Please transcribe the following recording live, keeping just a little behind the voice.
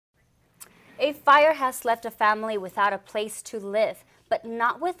A fire has left a family without a place to live, but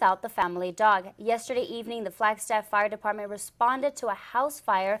not without the family dog. Yesterday evening, the Flagstaff Fire Department responded to a house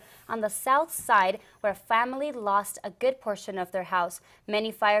fire on the south side where a family lost a good portion of their house.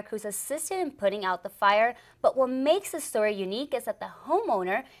 Many fire crews assisted in putting out the fire, but what makes this story unique is that the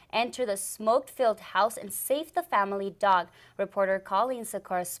homeowner entered the smoke-filled house and saved the family dog. Reporter Colleen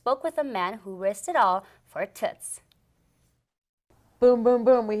Sikora spoke with a man who risked it all for Toots. Boom, boom,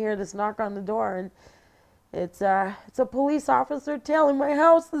 boom, we hear this knock on the door, and it's a police officer telling my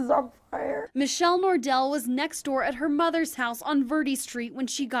house is on fire. Michelle Nordell was next door at her mother's house on Verde Street when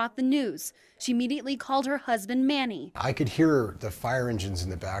she got the news. She immediately called her husband, Manny. I could hear the fire engines in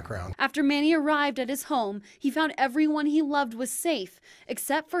the background. After Manny arrived at his home, he found everyone he loved was safe,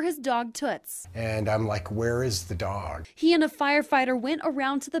 except for his dog, Toots. And I'm like, where is the dog? He and a firefighter went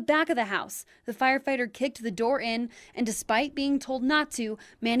around to the back of the house. The firefighter kicked the door in, and despite being told not to,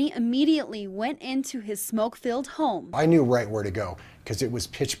 Manny immediately went into his smoke-filled home. I knew right where to go because it was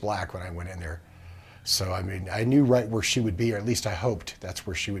pitch black when I went in there. So, I mean, I knew right where she would be, or at least I hoped that's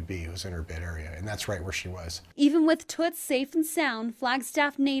where she would be. It was in her bed area, and that's right where she was. Even with Toots safe and sound,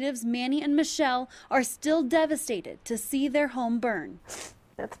 Flagstaff natives Manny and Michelle are still devastated to see their home burn.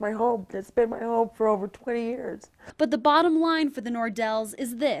 That's my home. That's been my home for over 20 years. But the bottom line for the Nordells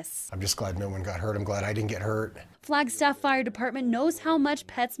is this. I'm just glad no one got hurt. I'm glad I didn't get hurt. Flagstaff Fire Department knows how much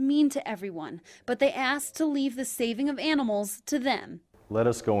pets mean to everyone, but they ask to leave the saving of animals to them. Let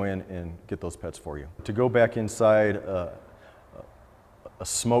us go in and get those pets for you. To go back inside a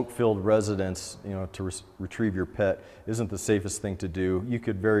smoke-filled residence, to retrieve your pet isn't the safest thing to do. You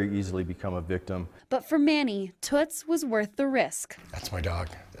could very easily become a victim. But for Manny, Toots was worth the risk. That's my dog.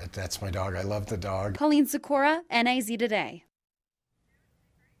 That's my dog. I love the dog. Colleen Sikora, NAZ Today.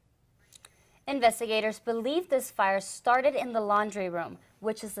 Investigators believe this fire started in the laundry room,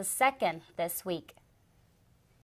 which is the second this week.